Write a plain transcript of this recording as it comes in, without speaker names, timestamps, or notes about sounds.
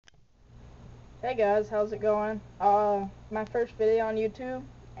Hey guys, how's it going? My first video on YouTube,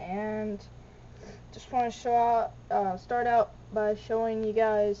 and just want to start out by showing you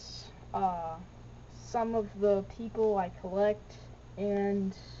guys some of the people I collect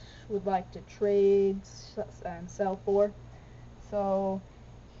and would like to trade and sell for. So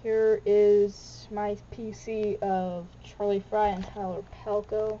here is my PC of Charlie Frye and Tyler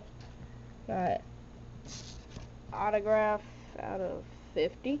Palko. Got autograph out of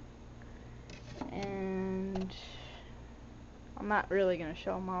 50. And I'm not really going to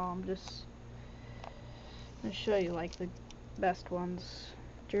show them all, I'm just going to show you like the best ones.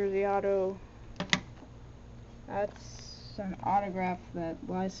 Jersey Auto, that's an autograph that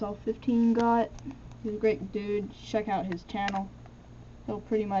Lysol15 got. He's a great dude, check out his channel. He'll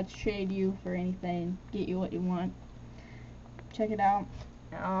pretty much trade you for anything, get you what you want. Check it out.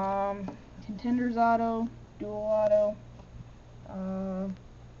 Contenders Auto, Dual Auto,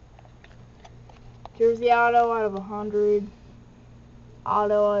 Jersey Auto out of 100,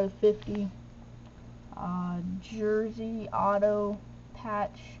 Auto out of 50, Jersey Auto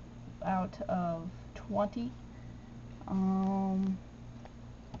patch out of 20,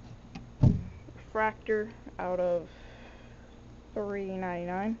 Refractor out of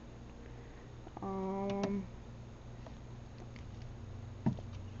 $3.99,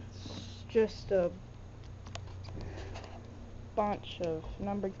 it's just a bunch of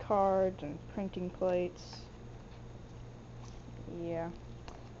numbered cards and printing plates. Yeah.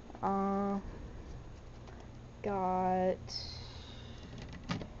 Got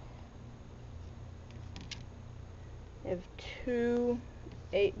have two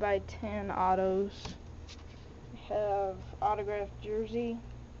 8x10 autos. I have autographed jersey.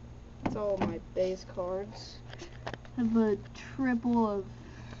 It's all my base cards. I have a triple of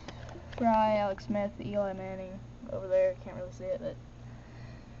Frye, Alex Smith, Eli Manning over there. Can't really see it, but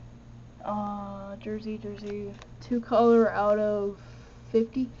jersey, two color out of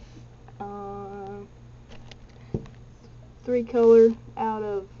 50. Three color out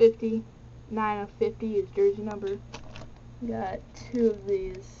of 50. 9 of 50 is jersey number. Got two of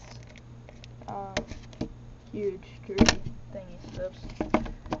these huge jersey thingy stuffs.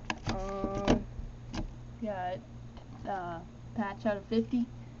 Got patch out of 50,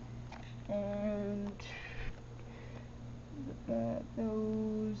 and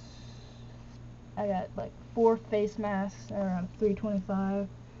those. I got like 4 face masks out of 325.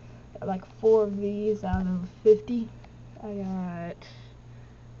 Got like 4 of these out of 50. I got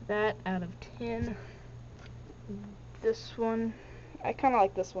that out of 10. This one, I kind of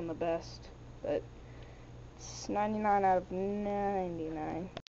like this one the best, but it's 99 out of 99.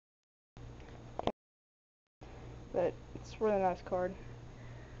 But it's a really nice card.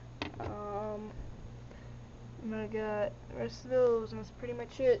 And I got the rest of those, and that's pretty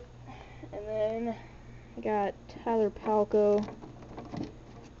much it. And then I got Tyler Palko.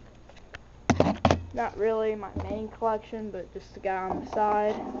 Not really my main collection, but just a guy on the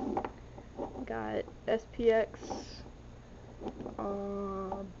side. Got SPX,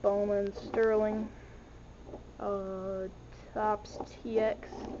 Bowman Sterling, Topps TX,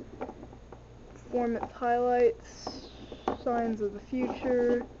 Performance Highlights, Signs of the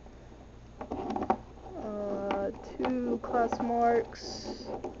Future, 2 class marks,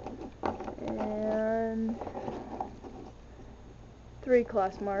 and 3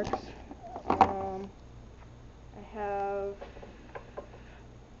 class marks. I have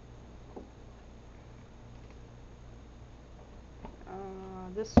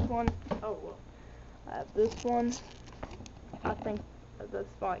this one. Oh, well, I have this one. I think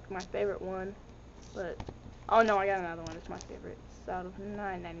that's like my favorite one, but oh no, I got another one. It's my favorite. It's out of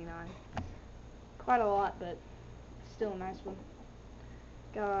 $9.99. Quite a lot, but still a nice one.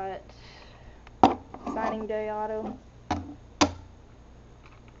 Got Signing Day Auto,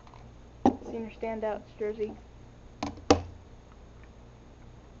 Senior Standouts jersey,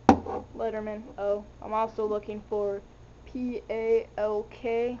 Letterman. Oh, I'm also looking for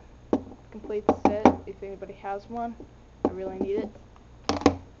PALK complete set if anybody has one. I really need it.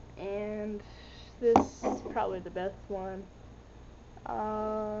 And this is probably the best one.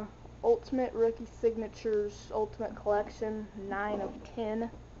 Ultimate Rookie Signatures Ultimate Collection 9 of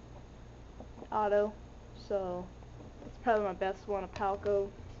 10 auto. So it's probably my best one, a Palko.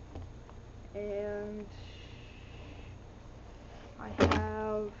 And I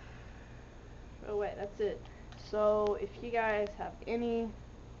have, oh wait, that's it. So if you guys have any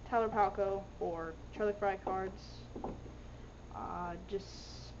Tyler Palko or Charlie Frye cards,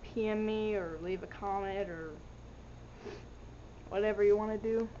 just PM me or leave a comment or whatever you want to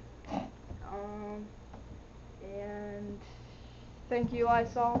do. And thank you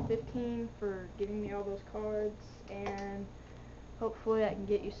ISOL15 for giving me all those cards, and hopefully I can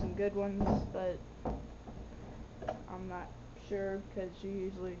get you some good ones, but I'm not sure because you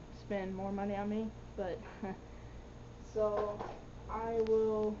usually spend more money on me, but so I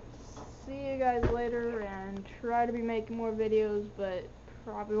will see you guys later and try to be making more videos, but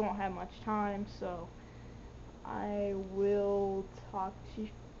probably won't have much time, so I will talk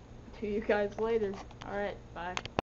to you guys later. Alright, bye.